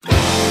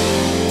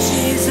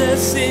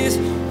Jesus is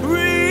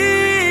real.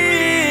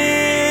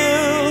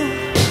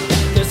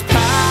 There's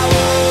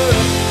power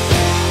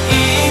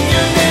in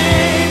your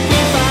name. We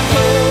find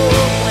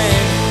hope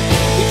when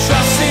we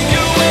trust in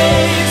your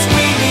ways.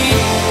 We need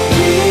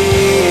you.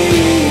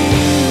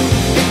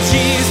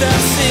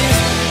 Jesus is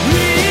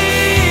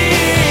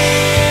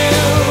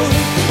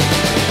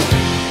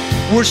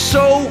real. We're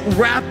so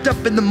wrapped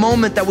up in the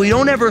moment that we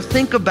don't ever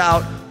think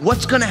about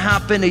what's going to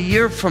happen a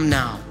year from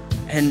now.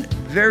 And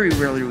very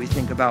rarely do we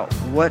think about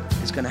what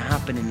is going to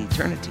happen in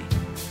eternity.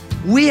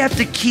 We have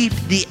to keep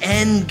the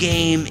end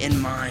game in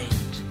mind.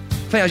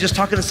 I was just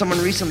talking to someone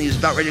recently who's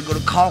about ready to go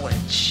to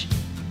college.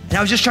 And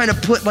I was just trying to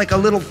put like a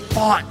little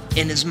thought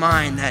in his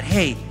mind that,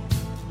 hey,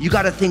 you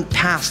got to think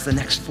past the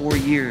next 4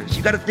 years.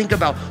 You got to think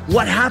about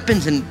what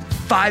happens in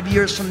 5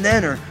 years from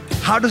then, or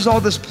how does all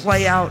this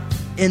play out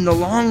in the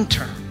long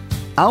term?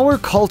 Our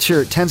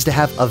culture tends to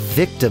have a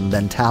victim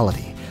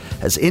mentality.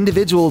 As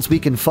individuals, we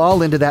can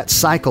fall into that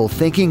cycle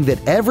thinking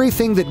that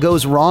everything that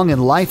goes wrong in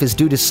life is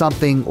due to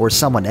something or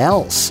someone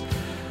else.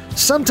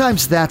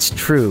 Sometimes that's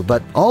true,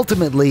 but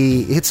ultimately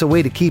it's a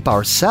way to keep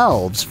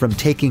ourselves from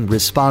taking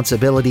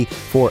responsibility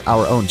for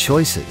our own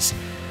choices.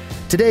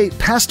 Today,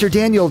 Pastor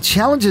Daniel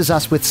challenges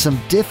us with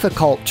some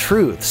difficult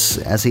truths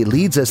as he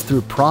leads us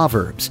through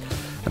Proverbs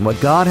and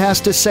what God has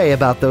to say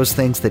about those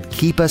things that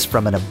keep us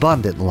from an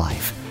abundant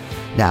life.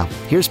 Now,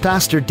 here's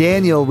Pastor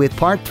Daniel with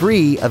part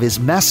 3 of his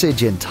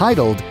message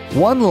entitled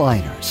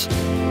One-Liners.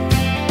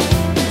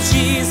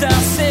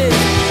 Jesus is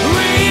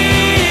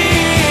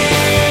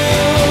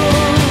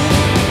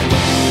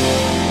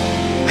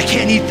I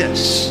can't eat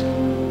this,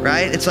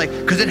 right? It's like,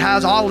 because it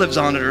has olives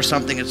on it or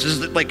something. It's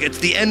just like, it's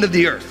the end of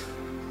the earth,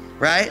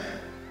 right?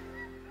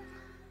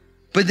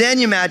 But then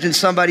you imagine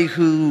somebody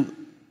who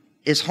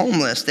is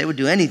homeless, they would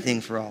do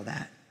anything for all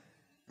that,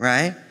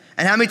 right?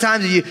 And how many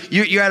times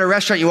you're at a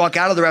restaurant, you walk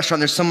out of the restaurant,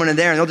 there's someone in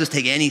there and they'll just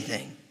take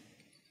anything.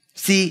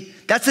 See,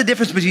 that's the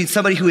difference between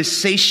somebody who is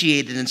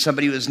satiated and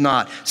somebody who is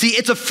not. See,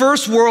 it's a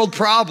first world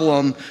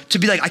problem to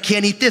be like, I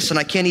can't eat this and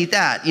I can't eat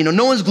that. You know,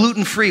 no one's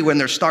gluten-free when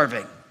they're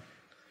starving.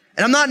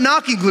 And I'm not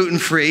knocking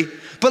gluten-free,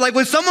 but like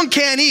when someone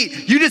can't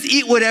eat, you just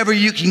eat whatever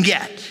you can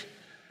get,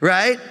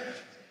 right?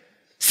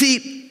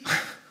 See,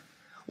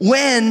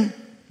 when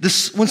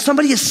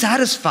somebody is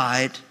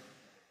satisfied,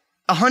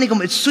 a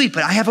honeycomb, it's sweet,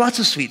 but I have lots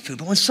of sweet food.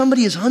 But when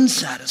somebody is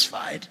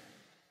unsatisfied,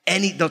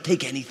 they'll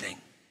take anything.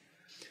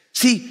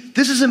 See,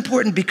 this is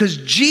important because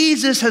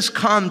Jesus has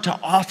come to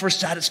offer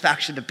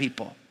satisfaction to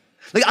people.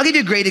 Like, I'll give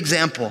you a great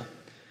example.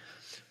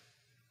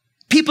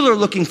 People are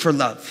looking for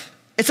love.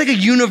 It's like a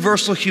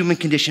universal human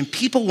condition.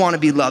 People want to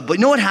be loved. But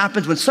you know what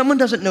happens when someone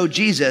doesn't know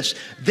Jesus?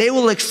 They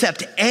will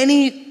accept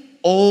any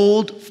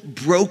old,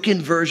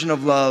 broken version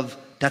of love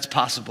that's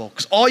possible.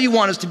 Because all you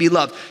want is to be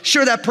loved.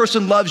 Sure, that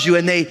person loves you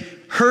and they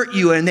hurt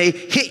you and they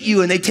hit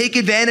you and they take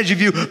advantage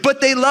of you, but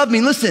they love me.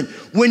 Listen,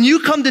 when you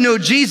come to know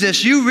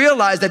Jesus, you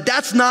realize that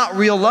that's not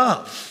real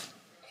love.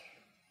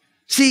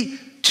 See,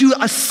 to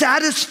a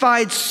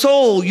satisfied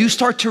soul, you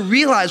start to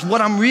realize who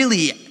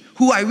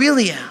I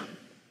really am.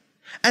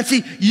 And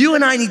see, you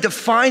and I need to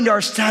find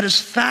our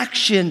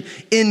satisfaction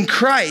in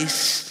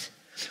Christ,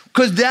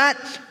 because that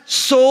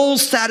soul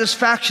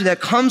satisfaction that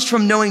comes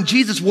from knowing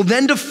Jesus will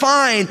then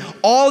define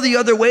all the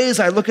other ways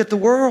I look at the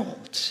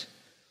world.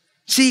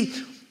 See,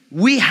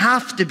 we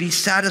have to be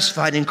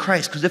satisfied in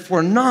Christ, because if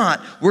we're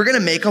not, we're going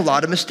to make a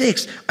lot of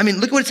mistakes. I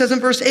mean, look what it says in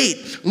verse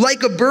 8.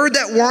 Like a bird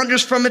that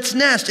wanders from its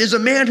nest is a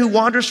man who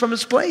wanders from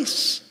his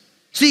place.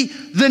 See,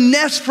 the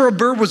nest for a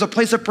bird was a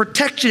place of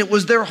protection. It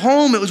was their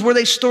home. It was where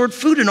they stored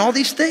food and all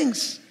these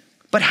things.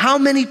 But how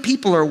many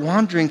people are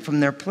wandering from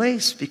their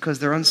place because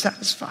they're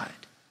unsatisfied?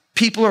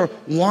 People are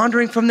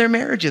wandering from their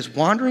marriages,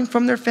 wandering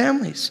from their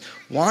families,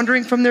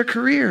 wandering from their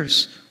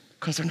careers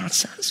because they're not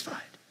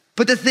satisfied.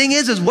 But the thing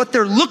is what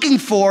they're looking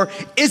for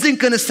isn't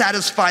going to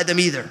satisfy them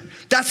either.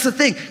 That's the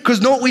thing.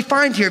 Because know what we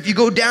find here? If you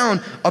go down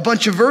a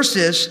bunch of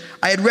verses,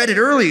 I had read it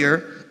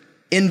earlier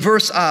in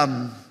verse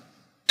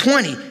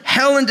 20.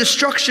 Hell and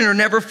destruction are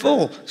never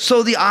full,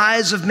 so the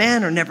eyes of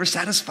man are never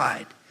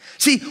satisfied.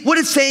 See, what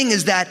it's saying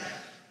is that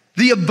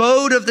the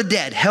abode of the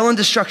dead, hell and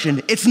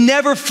destruction, it's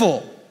never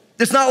full.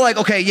 It's not like,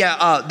 okay,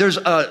 there's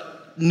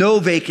no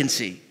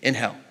vacancy in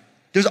hell.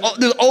 There's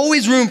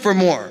always room for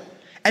more.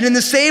 And in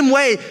the same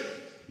way,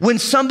 when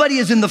somebody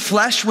is in the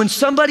flesh, when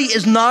somebody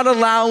is not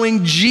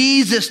allowing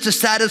Jesus to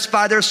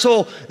satisfy their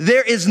soul,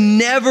 there is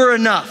never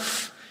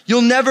enough.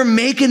 You'll never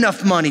make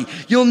enough money.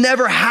 You'll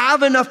never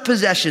have enough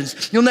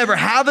possessions. You'll never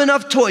have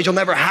enough toys. You'll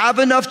never have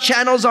enough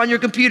channels on your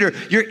computer.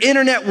 Your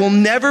internet will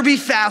never be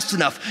fast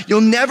enough.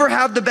 You'll never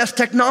have the best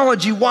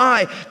technology.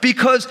 Why?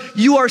 Because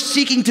you are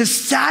seeking to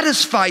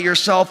satisfy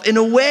yourself in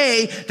a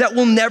way that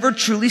will never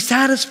truly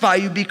satisfy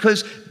you,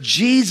 because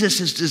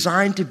Jesus is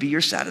designed to be your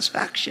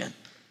satisfaction.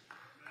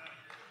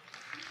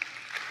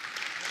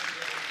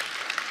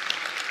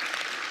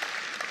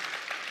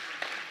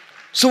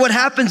 So what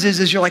happens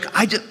is you're like,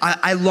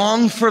 I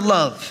long for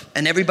love,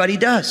 and everybody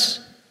does.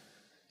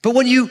 But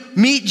when you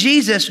meet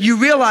Jesus, you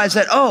realize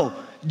that,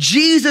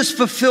 Jesus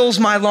fulfills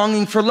my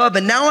longing for love.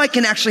 And now I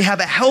can actually have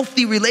a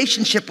healthy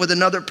relationship with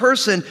another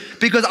person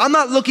because I'm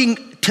not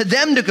looking to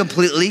them to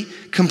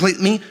complete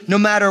me, no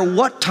matter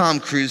what Tom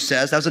Cruise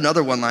says. That was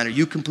another one-liner,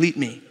 you complete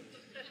me.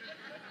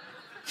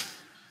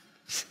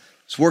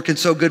 It's working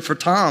so good for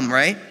Tom,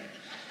 right?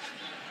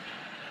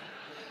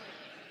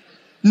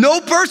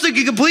 No person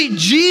can complete.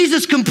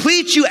 Jesus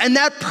completes you, and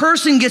that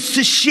person gets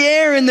to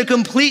share in the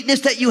completeness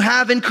that you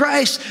have in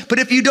Christ. But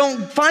if you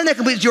don't find that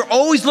completeness, you're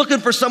always looking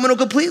for someone who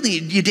completely.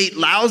 You date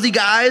lousy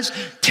guys,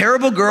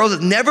 terrible girls,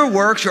 it never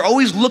works. You're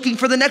always looking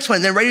for the next one.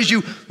 And then right as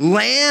you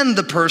land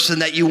the person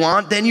that you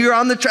want, then you're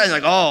on the track.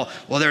 Like, oh,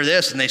 well, they're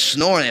this, and they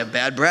snore, and they have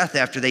bad breath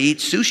after they eat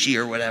sushi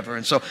or whatever.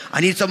 And so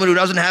I need someone who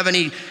doesn't have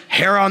any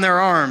hair on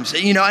their arms,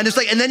 and it's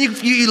like, and then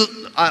you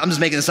I'm just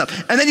making this up.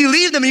 And then you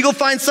leave them and you go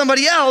find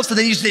somebody else, and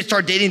then they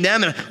start dating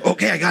them, and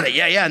okay, I got it,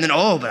 yeah. And then,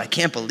 but I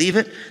can't believe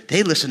it.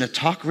 They listen to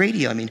talk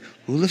radio. I mean,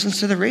 who listens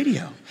to the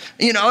radio?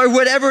 Or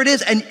whatever it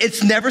is, and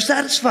it's never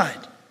satisfied.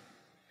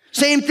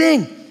 Same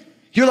thing.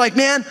 You're like,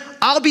 man,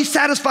 I'll be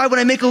satisfied when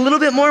I make a little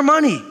bit more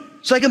money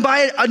so I can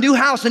buy a new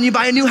house. And you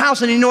buy a new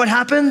house, and you know what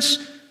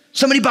happens?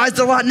 Somebody buys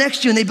the lot next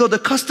to you, and they build a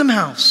custom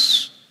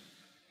house.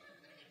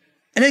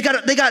 And they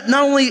got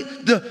not only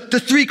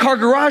the 3-car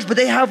garage, but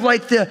they have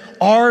like the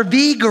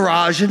RV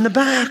garage in the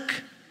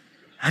back.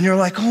 And you're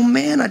like, oh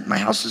man, my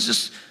house is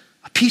just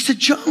a piece of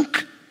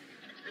junk.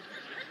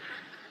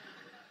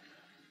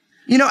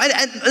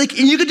 And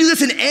you could do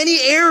this in any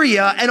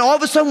area, and all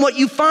of a sudden what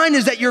you find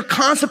is that you're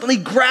constantly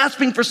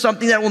grasping for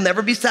something that will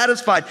never be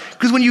satisfied.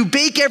 Because when you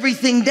bake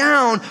everything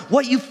down,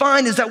 what you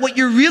find is that what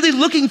you're really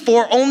looking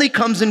for only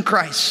comes in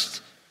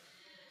Christ.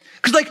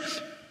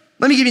 Because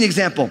let me give you an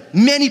example.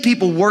 Many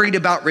people worried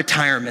about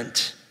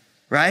retirement,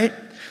 right?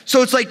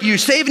 So it's like you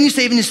save, and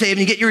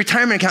you get your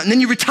retirement account, and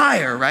then you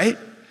retire, right?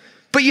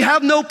 But you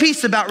have no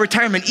peace about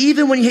retirement,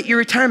 even when you hit your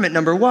retirement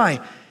number. Why?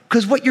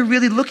 Because what you're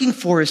really looking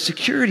for is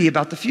security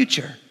about the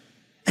future.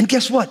 And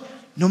guess what?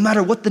 No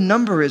matter what the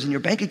number is in your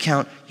bank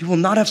account, you will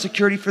not have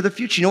security for the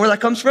future. You know where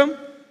that comes from? It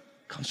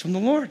comes from the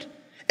Lord.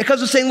 It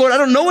comes from saying, Lord, I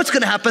don't know what's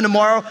going to happen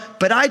tomorrow,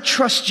 but I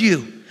trust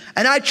you.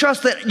 And I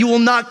trust that you will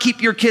not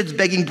keep your kids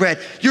begging bread.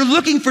 You're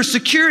looking for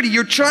security.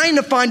 You're trying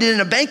to find it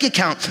in a bank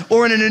account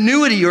or in an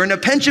annuity or in a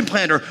pension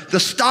plan or the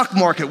stock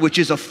market, which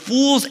is a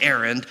fool's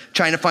errand,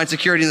 trying to find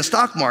security in the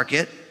stock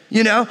market,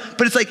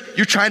 But it's like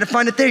you're trying to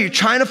find it there. You're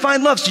trying to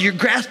find love. So you're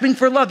grasping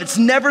for love. It's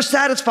never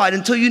satisfied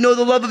until you know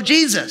the love of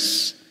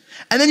Jesus.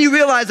 And then you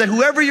realize that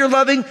whoever you're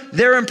loving,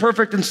 they're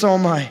imperfect and so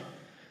am I.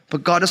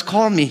 But God has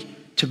called me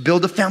to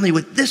build a family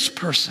with this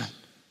person,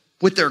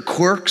 with their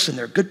quirks and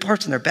their good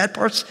parts and their bad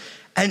parts.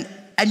 And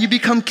you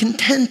become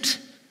content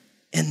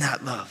in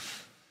that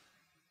love.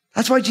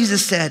 That's why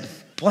Jesus said,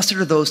 blessed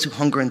are those who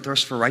hunger and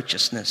thirst for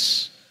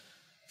righteousness,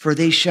 for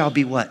they shall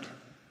be what?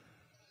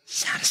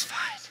 Satisfied.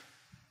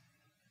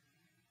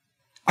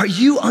 Are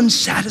you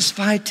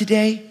unsatisfied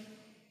today?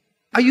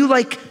 Are you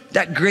like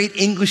that great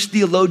English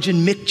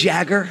theologian Mick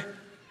Jagger?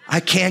 I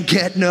can't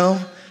get no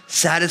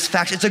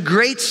satisfaction. It's a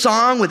great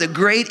song with a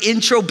great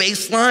intro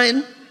bass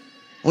line.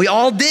 We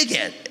all dig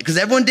it because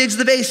everyone digs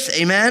the bass,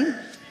 amen?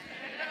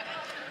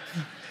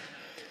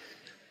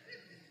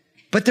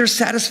 But there's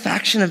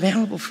satisfaction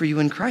available for you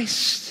in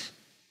Christ.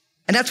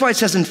 And that's why it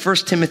says in 1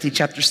 Timothy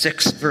chapter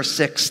 6, verse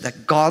 6,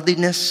 that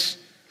godliness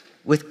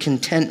with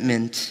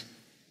contentment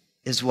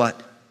is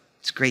what?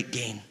 It's great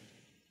gain.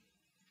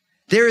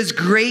 There is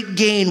great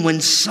gain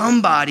when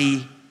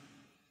somebody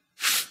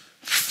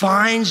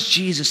finds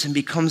Jesus and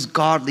becomes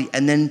godly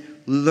and then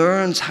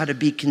learns how to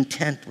be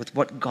content with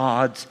what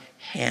God's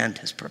hand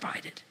has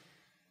provided.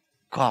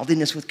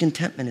 Godliness with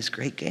contentment is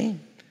great gain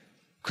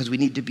because we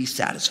need to be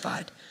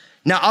satisfied.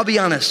 Now, I'll be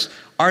honest,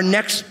 our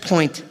next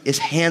point is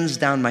hands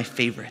down my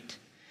favorite.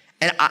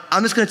 And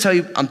I'm just going to tell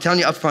you, I'm telling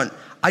you up front,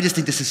 I just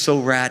think this is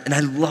so rad, and I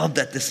love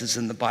that this is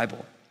in the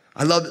Bible.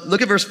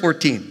 Look at verse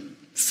 14.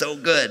 So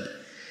good.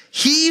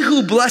 He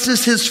who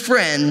blesses his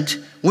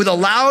friend with a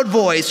loud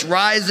voice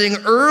rising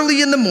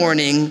early in the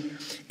morning,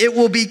 it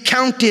will be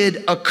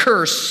counted a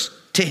curse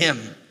to him.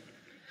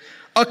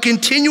 A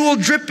continual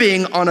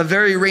dripping on a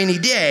very rainy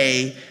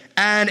day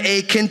and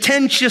a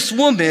contentious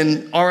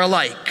woman are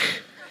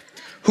alike.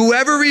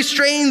 Whoever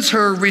restrains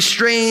her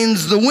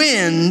restrains the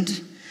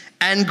wind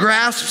and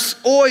grasps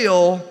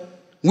oil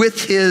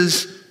with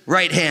his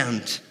right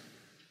hand.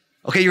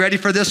 Okay, you ready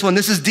for this one?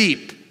 This is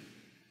deep.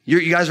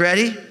 You guys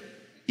ready?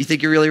 You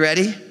think you're really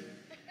ready?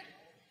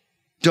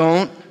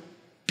 Don't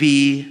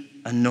be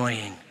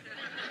annoying.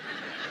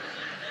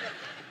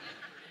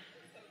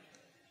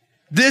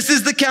 This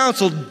is the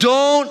counsel.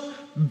 Don't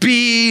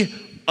be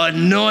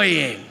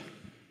annoying.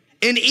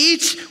 In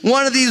each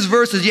one of these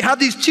verses, you have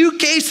these two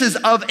cases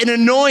of an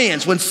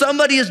annoyance, when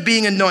somebody is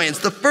being annoyance.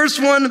 The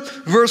first one,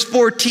 verse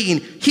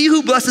 14, he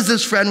who blesses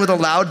his friend with a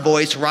loud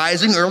voice,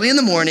 rising early in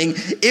the morning,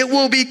 it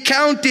will be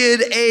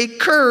counted a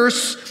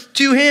curse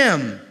to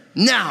him.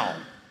 Now,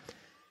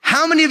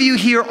 how many of you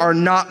here are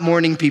not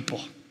morning people?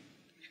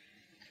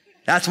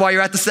 That's why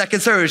you're at the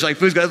second service. Like,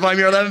 that's why I'm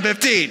here at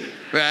 11:15,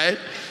 right?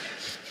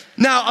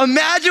 Now,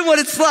 imagine what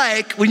it's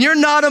like when you're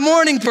not a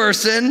morning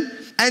person,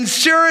 and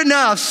sure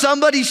enough,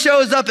 somebody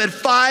shows up at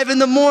 5 in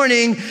the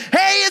morning.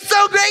 Hey, it's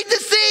so great to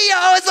see you.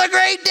 Oh, it's a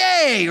great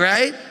day,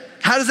 right?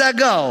 How does that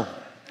go?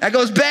 That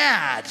goes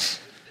bad.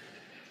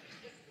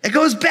 It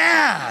goes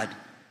bad.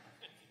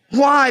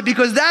 Why?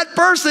 Because that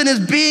person is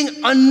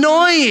being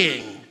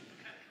annoying.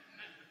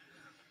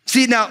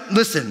 See, now,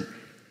 listen.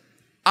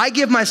 I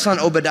give my son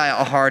Obadiah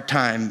a hard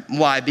time.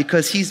 Why?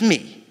 Because he's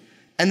me.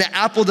 And the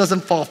apple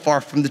doesn't fall far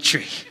from the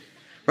tree.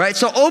 Right?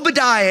 So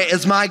Obadiah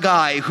is my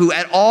guy who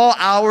at all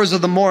hours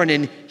of the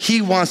morning,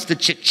 he wants to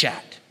chit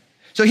chat.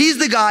 So he's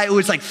the guy who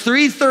it's like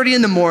 3:30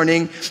 in the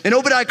morning and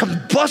Obadiah comes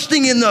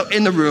busting in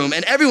the room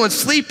and everyone's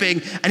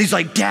sleeping and he's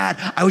like, Dad,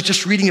 I was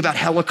just reading about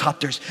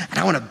helicopters and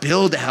I want to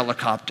build a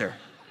helicopter.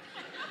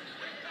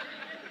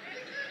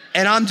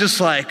 And I'm just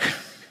like,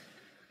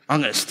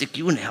 I'm going to stick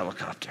you in a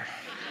helicopter.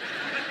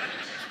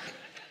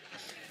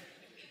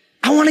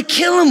 I want to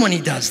kill him when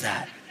he does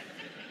that.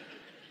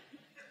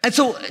 And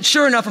so,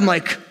 sure enough, I'm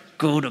like,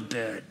 go to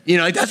bed. You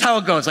know, like that's how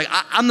it goes. Like,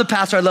 I'm the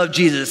pastor, I love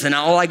Jesus, and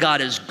all I got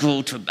is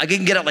go to. I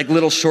can get out like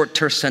little short,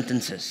 terse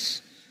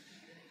sentences,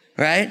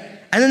 right?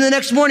 And then the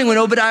next morning when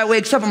Obadiah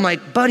wakes up, I'm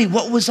like, buddy,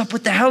 what was up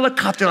with the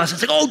helicopter last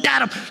night? He's like, oh,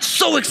 Dad, I'm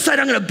so excited,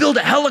 I'm gonna build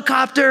a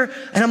helicopter.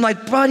 And I'm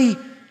like, buddy,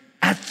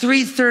 at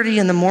 3:30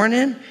 in the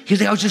morning?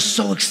 He's like, I was just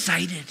so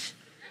excited.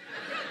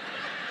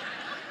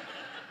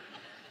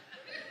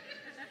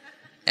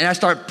 And I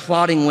start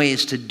plotting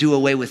ways to do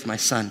away with my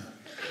son.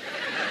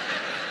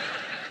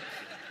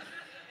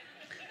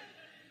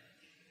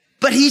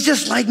 But he's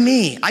just like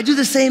me. I do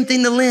the same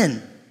thing to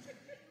Lynn.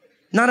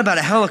 Not about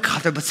a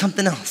helicopter, but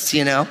something else,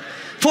 you know?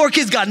 Poor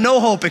kid's got no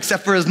hope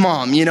except for his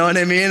mom, you know what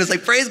I mean? It's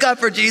like, praise God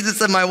for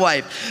Jesus and my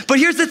wife. But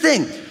here's the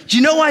thing. Do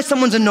you know why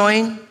someone's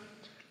annoying?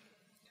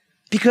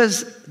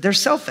 Because they're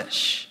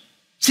selfish.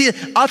 See,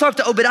 I'll talk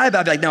to Obadiah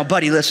about it. I'll be like, now,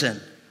 buddy, listen.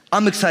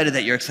 I'm excited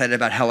that you're excited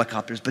about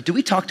helicopters, but do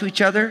we talk to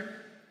each other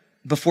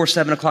before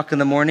 7 o'clock in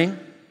the morning?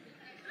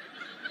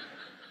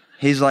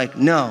 He's like,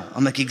 no.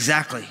 I'm like,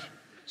 exactly.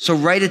 So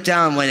write it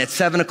down when at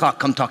 7 o'clock,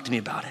 come talk to me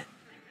about it,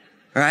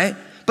 all right?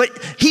 But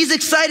he's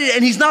excited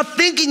and he's not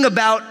thinking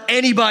about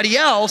anybody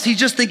else. He's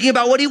just thinking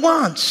about what he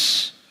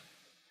wants.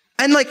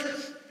 And like,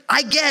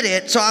 I get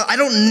it, so I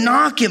don't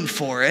knock him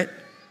for it,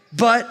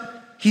 but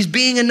he's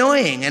being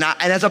annoying. And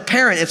as a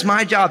parent, it's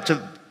my job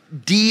to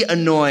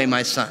de-annoy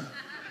my son.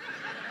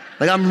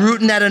 Like I'm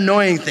rooting that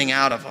annoying thing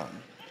out of him.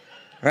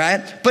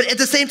 Right? But at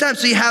the same time,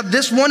 so you have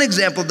this one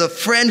example, the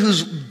friend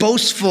who's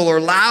boastful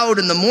or loud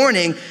in the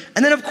morning.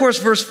 And then, of course,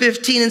 verse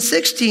 15 and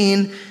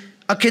 16,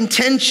 a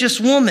contentious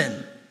woman.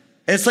 And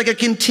it's like a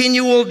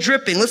continual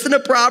dripping. Listen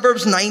to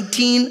Proverbs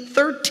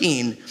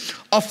 19:13.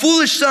 A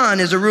foolish son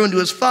is a ruin to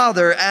his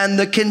father, and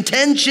the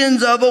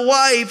contentions of a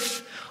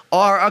wife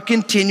are a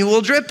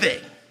continual dripping.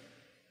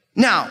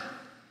 Now,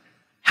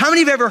 how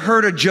many have ever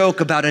heard a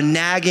joke about a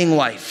nagging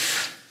wife?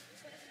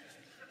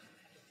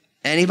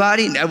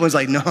 Anybody? Everyone's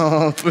like, no,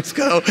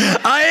 Fusco,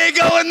 I ain't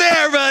going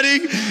there, buddy.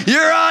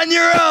 You're on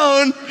your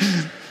own.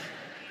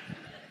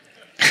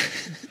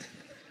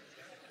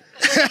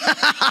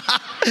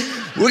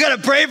 We got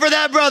to pray for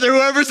that brother,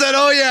 whoever said,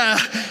 oh yeah.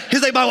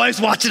 He's like, my wife's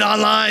watching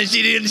online.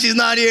 She's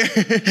not here.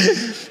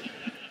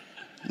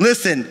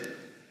 Listen,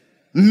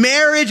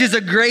 marriage is a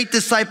great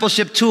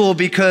discipleship tool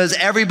because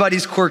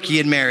everybody's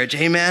quirky in marriage.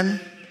 Amen?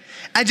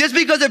 And just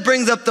because it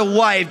brings up the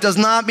wife does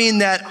not mean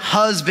that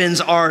husbands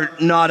are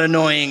not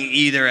annoying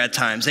either at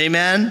times.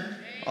 Amen?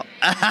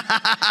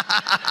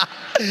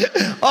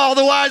 All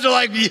the wives are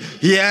like,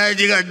 yeah,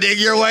 you gotta dig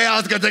your way out.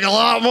 It's gonna take a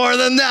lot more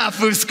than that,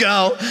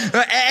 Fusco.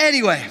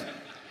 Anyway,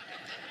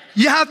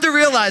 you have to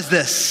realize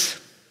this.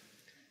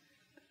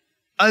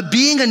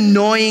 Being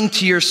annoying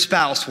to your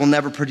spouse will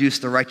never produce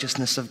the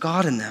righteousness of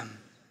God in them.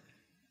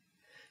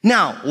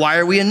 Now, why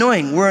are we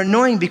annoying? We're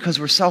annoying because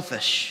we're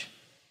selfish.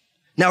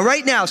 Now,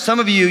 right now, some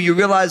of you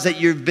realize that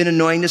you've been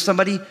annoying to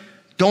somebody.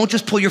 Don't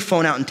just pull your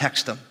phone out and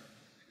text them.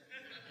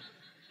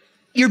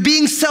 You're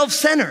being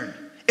self-centered.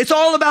 It's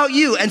all about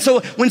you. And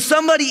so when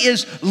somebody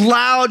is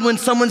loud when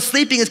someone's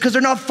sleeping, it's because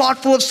they're not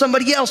thoughtful of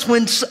somebody else.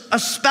 When a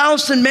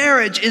spouse in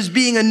marriage is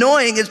being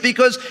annoying, it's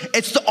because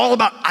it's all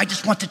about, I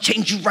just want to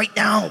change you right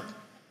now.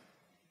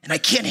 And I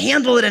can't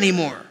handle it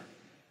anymore.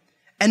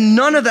 And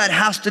none of that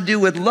has to do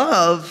with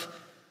love.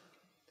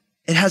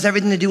 It has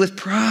everything to do with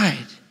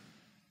pride.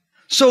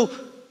 So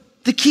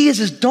the key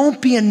is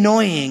don't be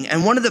annoying.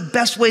 And one of the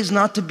best ways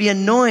not to be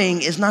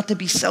annoying is not to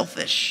be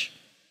selfish.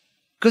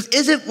 Because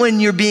isn't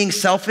when you're being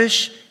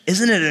selfish,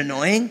 isn't it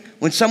annoying?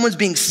 When someone's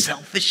being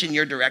selfish in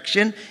your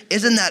direction,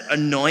 isn't that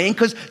annoying?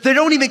 Because they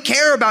don't even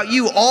care about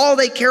you. All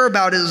they care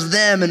about is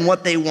them and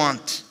what they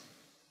want.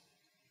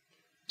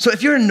 So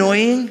if you're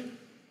annoying,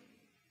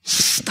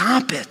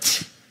 stop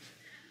it.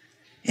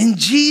 In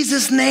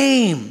Jesus'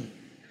 name.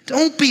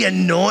 Don't be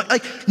annoying.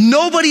 Like,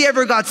 nobody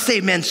ever got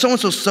saved. Man,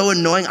 so-and-so's so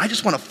annoying. I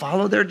just want to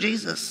follow their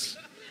Jesus.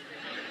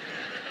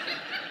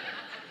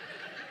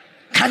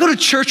 Can I go to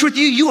church with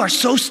you? You are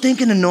so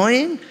stinking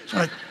annoying.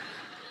 So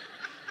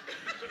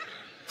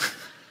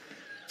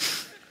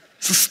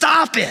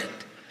stop it.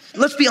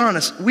 Let's be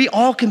honest, we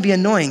all can be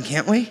annoying,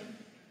 can't we?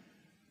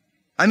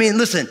 I mean,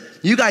 listen,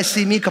 you guys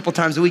see me a couple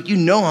times a week, you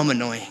know I'm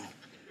annoying,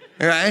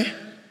 right?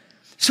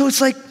 So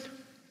it's like,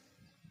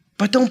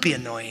 but don't be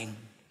annoying.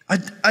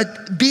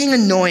 Being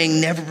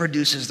annoying never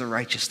produces the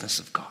righteousness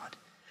of God.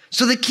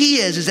 So the key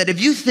is that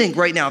if you think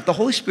right now, if the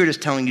Holy Spirit is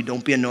telling you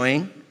don't be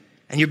annoying,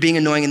 and you're being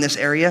annoying in this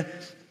area,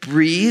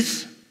 breathe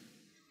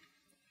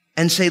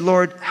and say,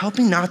 Lord, help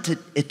me not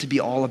it to be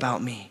all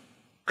about me.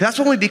 Because that's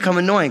when we become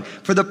annoying.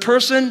 For the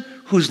person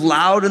who's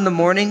loud in the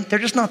morning, they're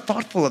just not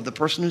thoughtful of the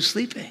person who's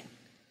sleeping.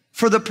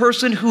 For the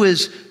person who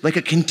is like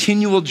a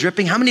continual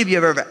dripping, how many of you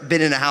have ever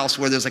been in a house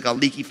where there's like a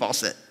leaky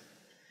faucet?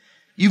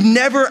 You've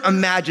never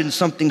imagined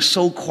something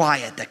so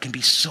quiet that can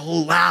be so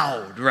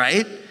loud,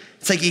 right?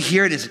 It's like you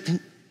hear it,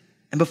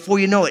 and before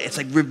you know it, it's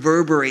like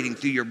reverberating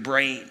through your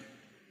brain.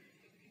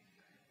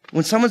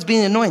 When someone's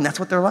being annoying, that's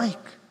what they're like.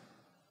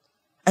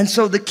 And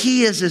so the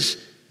key is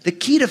the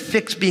key to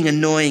fix being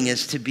annoying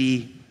is to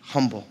be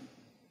humble.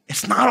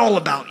 It's not all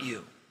about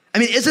you. I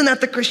mean, isn't that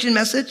the Christian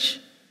message?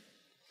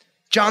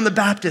 John the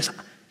Baptist,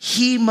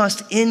 he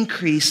must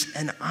increase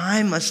and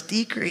I must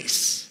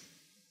decrease.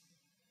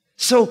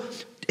 So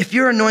if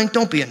you're annoying,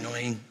 don't be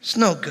annoying. It's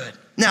no good.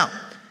 Now,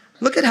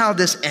 look at how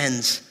this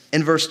ends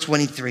in verse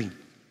 23.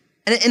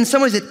 And in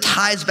some ways, it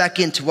ties back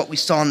into what we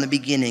saw in the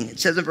beginning. It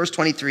says in verse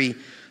 23,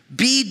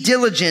 be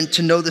diligent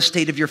to know the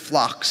state of your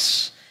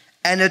flocks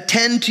and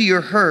attend to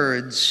your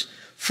herds,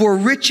 for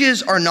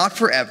riches are not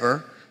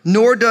forever,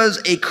 nor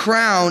does a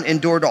crown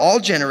endure to all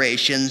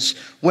generations.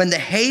 When the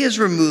hay is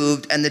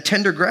removed and the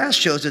tender grass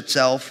shows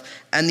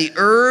itself and the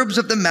herbs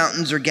of the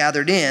mountains are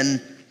gathered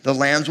in, the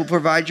lambs will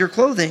provide your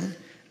clothing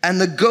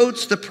and the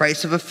goats the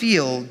price of a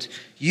field.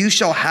 You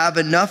shall have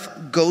enough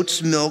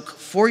goat's milk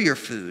for your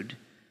food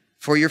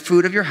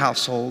of your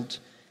household,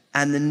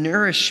 and the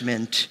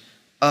nourishment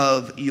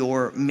of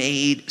your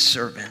maid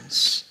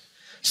servants.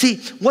 See,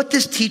 what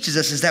this teaches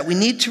us is that we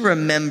need to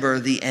remember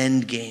the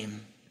end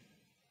game.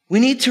 We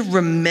need to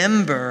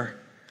remember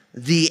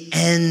the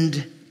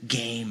end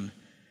game.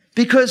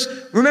 Because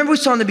remember we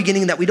saw in the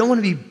beginning that we don't want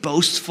to be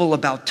boastful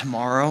about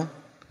tomorrow.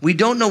 We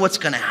don't know what's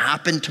going to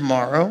happen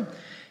tomorrow.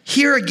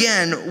 Here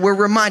again, we're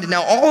reminded.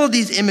 Now, all of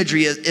these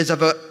imagery is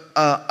of a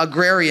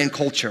agrarian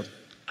culture.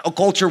 A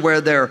culture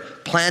where they're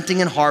planting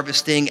and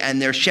harvesting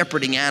and they're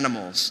shepherding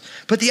animals.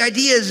 But the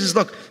idea is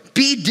look,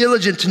 be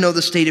diligent to know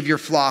the state of your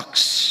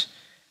flocks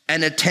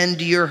and attend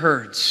to your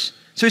herds.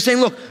 So he's saying,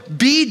 look,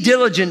 be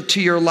diligent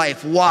to your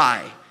life.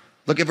 Why?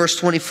 Look at verse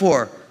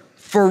 24.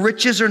 For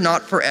riches are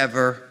not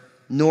forever,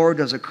 nor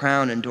does a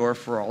crown endure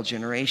for all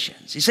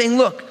generations. He's saying,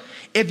 look,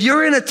 if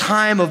you're in a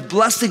time of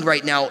blessing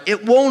right now,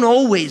 it won't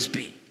always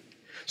be.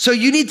 So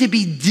you need to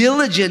be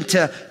diligent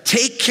to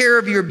take care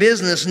of your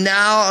business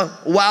now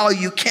while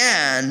you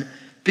can,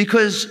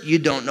 because you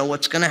don't know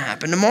what's going to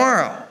happen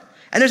tomorrow.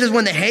 And it says,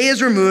 when the hay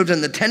is removed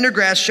and the tender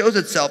grass shows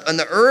itself and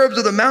the herbs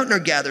of the mountain are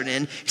gathered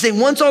in, he's saying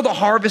once all the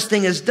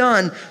harvesting is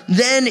done,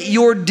 then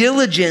your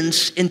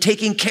diligence in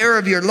taking care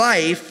of your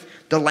life,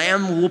 the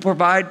lamb will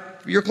provide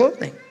for your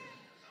clothing.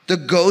 The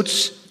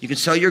goats, you can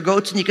sell your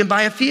goats and you can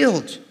buy a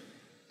field.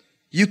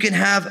 You can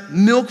have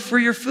milk for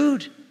your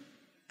food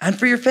and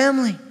for your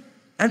family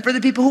and for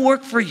the people who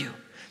work for you.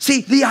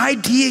 See, the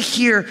idea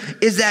here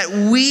is that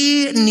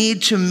we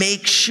need to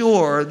make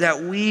sure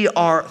that we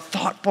are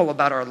thoughtful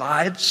about our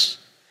lives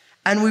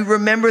and we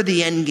remember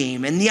the end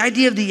game. And the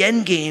idea of the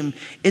end game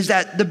is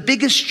that the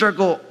biggest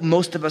struggle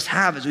most of us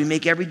have is we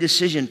make every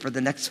decision for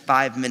the next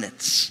 5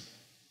 minutes.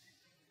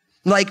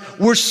 Like,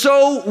 we're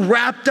so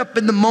wrapped up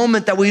in the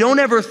moment that we don't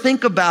ever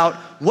think about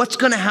what's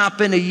going to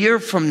happen a year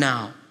from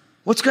now,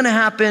 what's going to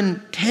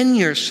happen 10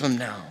 years from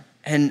now.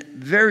 And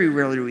very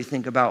rarely do we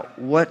think about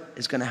what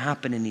is going to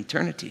happen in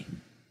eternity.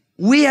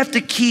 We have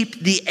to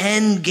keep the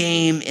end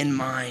game in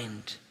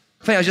mind.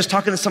 I was just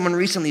talking to someone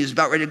recently who's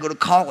about ready to go to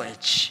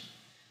college.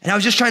 And I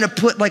was just trying to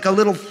put like a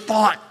little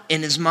thought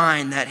in his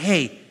mind that,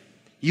 hey,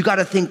 you got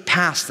to think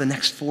past the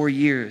next 4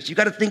 years. You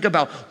got to think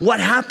about what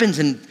happens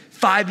in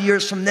 5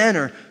 years from then,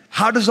 or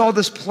how does all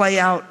this play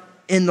out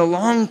in the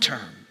long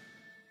term?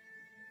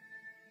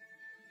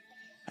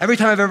 Every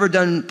time I've ever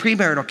done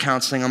premarital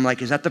counseling, I'm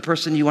like, is that the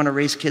person you want to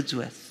raise kids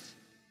with?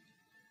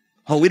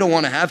 Oh, we don't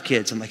want to have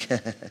kids. I'm like,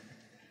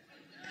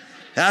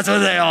 that's what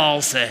they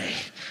all say.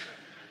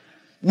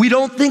 We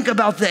don't think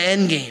about the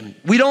end game.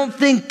 We don't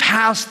think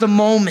past the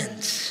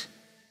moment.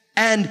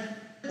 And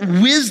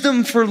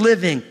wisdom for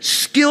living,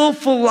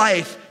 skillful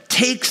life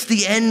takes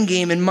the end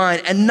game in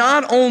mind. And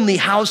not only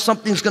how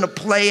something's going to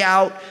play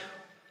out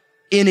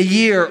in a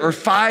year or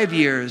 5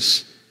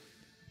 years,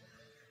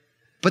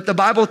 but the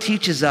Bible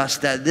teaches us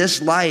that this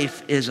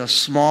life is a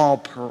small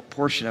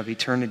portion of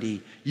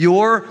eternity.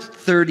 Your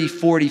 30,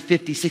 40,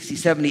 50, 60,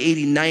 70,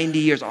 80, 90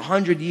 years,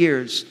 100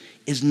 years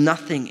is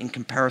nothing in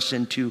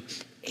comparison to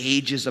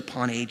ages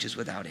upon ages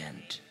without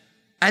end.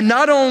 And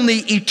not only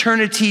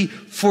eternity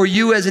for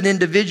you as an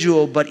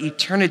individual, but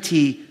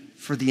eternity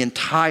for the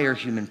entire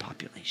human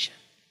population.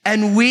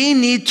 And we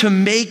need to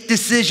make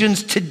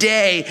decisions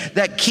today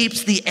that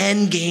keeps the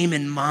end game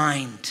in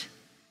mind.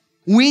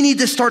 We need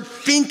to start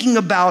thinking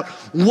about,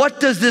 what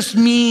does this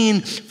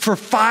mean for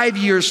 5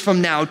 years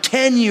from now,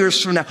 10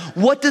 years from now?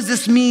 What does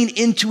this mean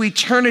into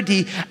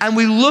eternity? And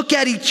we look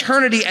at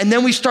eternity, and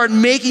then we start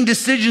making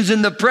decisions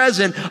in the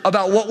present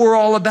about what we're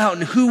all about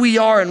and who we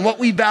are and what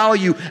we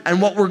value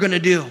and what we're going to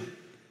do.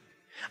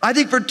 I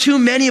think for too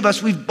many of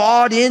us, we've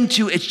bought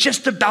into it's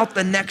just about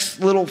the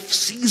next little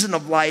season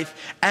of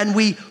life, and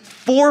we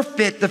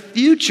forfeit the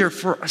future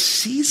for a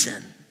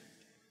season.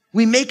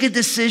 We make a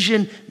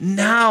decision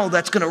now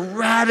that's going to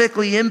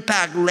radically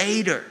impact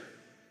later,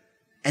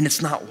 and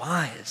it's not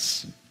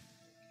wise.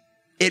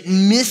 It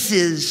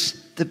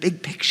misses the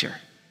big picture.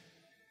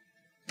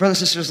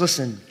 Brothers and sisters,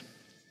 listen.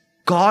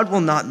 God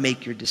will not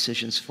make your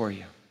decisions for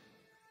you.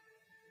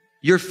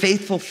 Your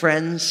faithful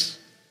friends,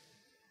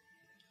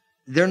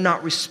 they're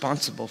not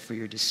responsible for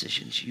your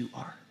decisions. You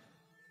are.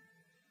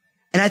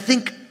 And I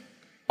think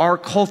our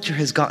culture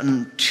has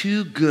gotten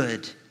too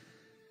good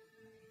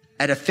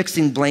at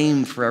affixing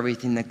blame for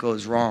everything that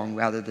goes wrong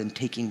rather than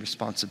taking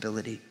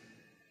responsibility.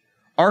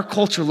 Our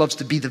culture loves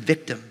to be the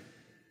victim.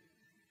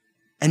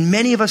 And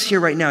many of us here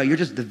right now, you're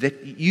just the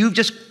victim. You've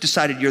just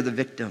decided you're the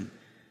victim.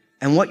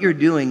 And what you're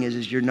doing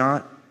is you're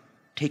not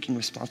taking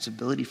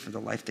responsibility for the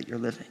life that you're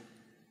living.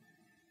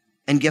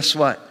 And guess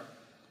what?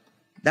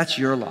 That's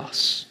your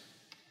loss.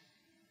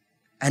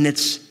 And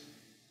it's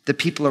the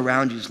people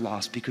around you's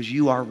loss, because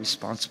you are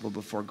responsible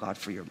before God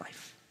for your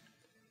life.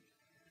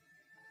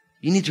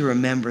 You need to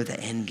remember the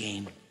end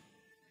game.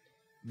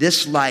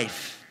 This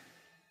life,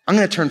 I'm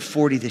going to turn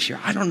 40 this year.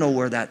 I don't know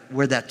where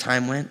that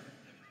time went.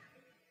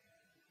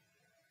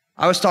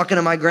 I was talking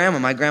to my grandma.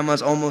 My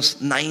grandma's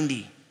almost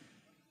 90.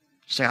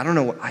 She's like, I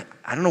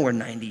don't know where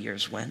 90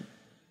 years went.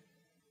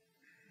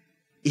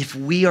 If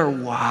we are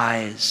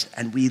wise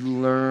and we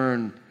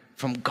learn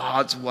from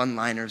God's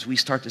one-liners, we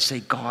start to say,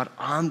 God,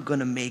 I'm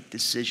going to make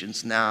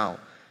decisions now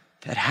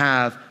that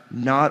have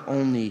not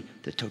only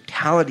the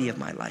totality of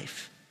my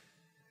life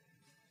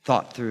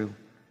thought through,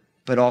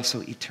 but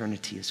also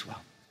eternity as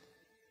well.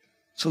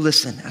 So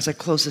listen, as I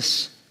close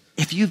this,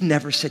 if you've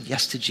never said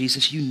yes to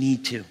Jesus, you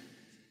need to.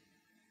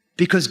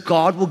 Because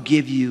God will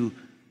give you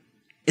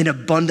an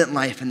abundant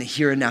life in the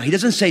here and now. He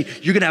doesn't say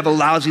you're going to have a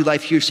lousy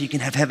life here so you can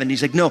have heaven.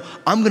 He's like, no,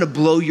 I'm going to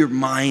blow your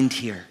mind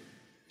here.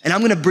 And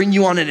I'm going to bring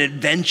you on an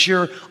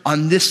adventure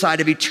on this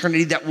side of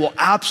eternity that will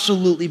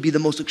absolutely be the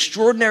most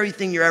extraordinary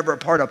thing you're ever a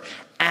part of.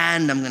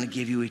 And I'm going to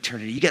give you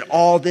eternity. You get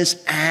all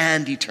this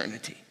and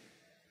eternity.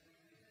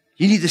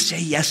 You need to say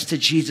yes to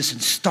Jesus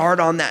and start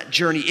on that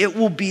journey. It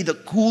will be the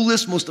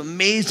coolest, most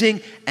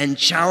amazing, and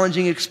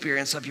challenging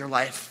experience of your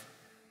life.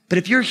 But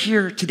if you're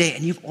here today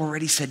and you've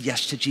already said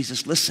yes to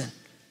Jesus, listen.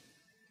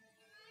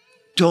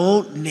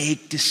 Don't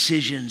make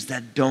decisions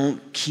that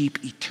don't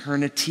keep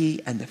eternity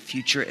and the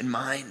future in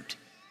mind.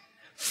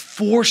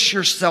 Force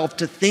yourself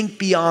to think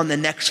beyond the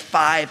next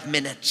 5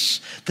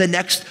 minutes, the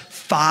next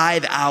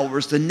 5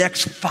 hours, the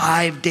next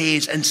 5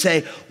 days, and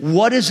say,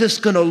 what is this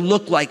going to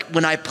look like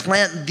when I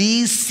plant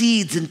these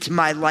seeds into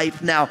my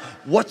life now?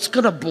 What's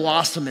going to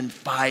blossom in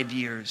 5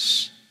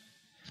 years,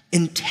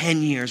 in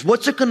 10 years?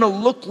 What's it going to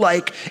look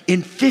like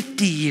in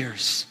 50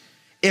 years?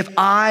 If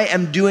I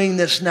am doing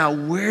this now,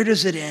 where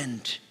does it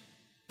end?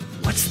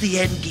 What's the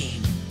end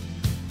game?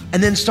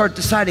 And then start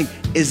deciding,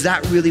 is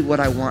that really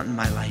what I want in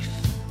my life?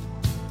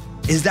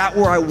 Is that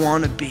where I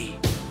want to be?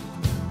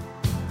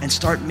 And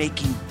start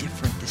making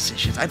different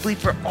decisions. I believe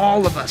for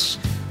all of us,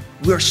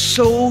 we're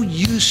so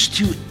used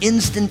to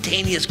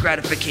instantaneous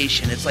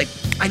gratification. It's like,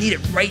 I need it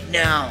right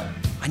now.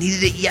 I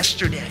needed it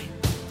yesterday.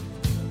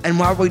 And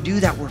while we do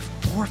that, we're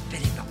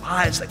forfeiting the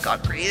lives that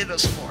God created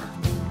us for.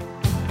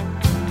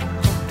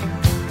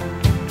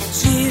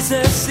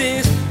 Jesus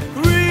is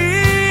real.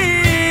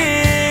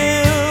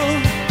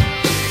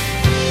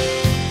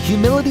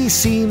 Humility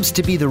seems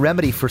to be the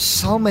remedy for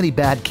so many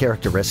bad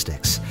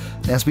characteristics.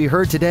 As we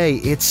heard today,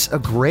 it's a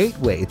great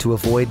way to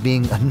avoid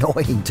being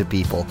annoying to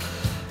people.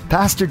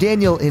 Pastor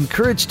Daniel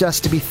encouraged us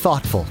to be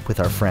thoughtful with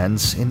our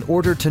friends in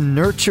order to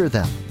nurture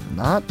them,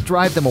 not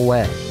drive them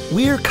away.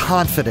 We're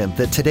confident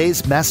that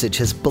today's message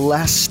has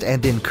blessed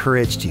and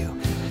encouraged you.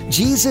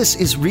 Jesus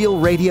is Real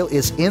Radio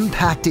is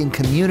impacting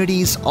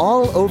communities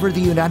all over the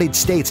United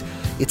States.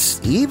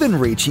 It's even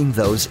reaching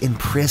those in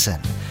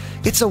prison.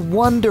 It's a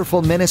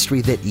wonderful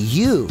ministry that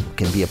you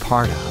can be a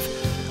part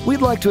of.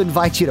 We'd like to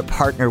invite you to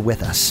partner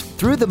with us.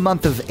 Through the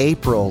month of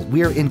April,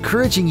 we're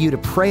encouraging you to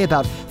pray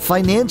about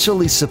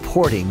financially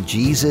supporting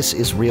Jesus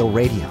is Real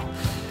Radio.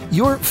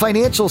 Your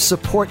financial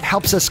support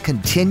helps us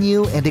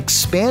continue and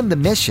expand the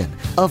mission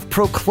of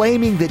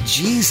proclaiming that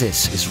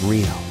Jesus is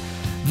real.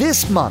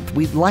 This month,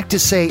 we'd like to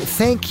say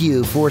thank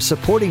you for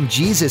supporting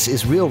Jesus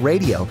is Real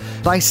Radio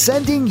by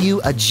sending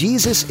you a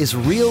Jesus is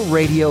Real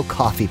Radio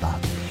coffee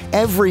mug.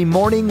 Every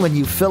morning when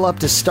you fill up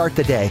to start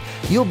the day,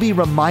 you'll be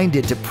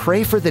reminded to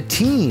pray for the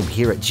team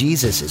here at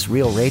Jesus is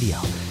Real Radio.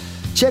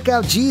 Check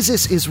out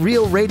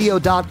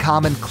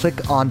JesusIsRealRadio.com and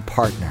click on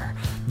Partner.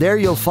 There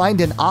you'll find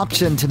an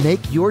option to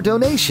make your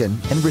donation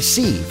and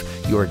receive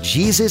your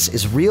Jesus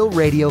is Real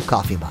Radio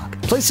coffee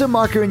mug. Place a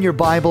marker in your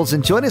Bibles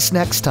and join us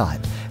next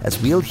time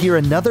as we'll hear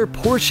another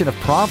portion of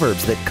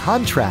Proverbs that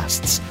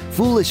contrasts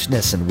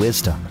foolishness and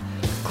wisdom.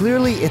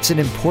 Clearly, it's an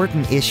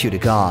important issue to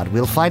God.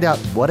 We'll find out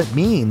what it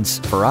means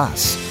for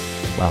us.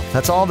 Well,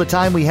 that's all the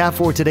time we have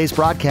for today's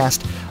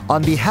broadcast.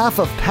 On behalf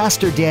of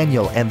Pastor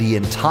Daniel and the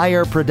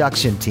entire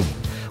production team,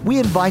 we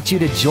invite you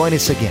to join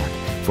us again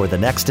for the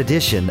next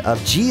edition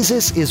of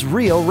Jesus is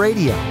Real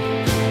Radio.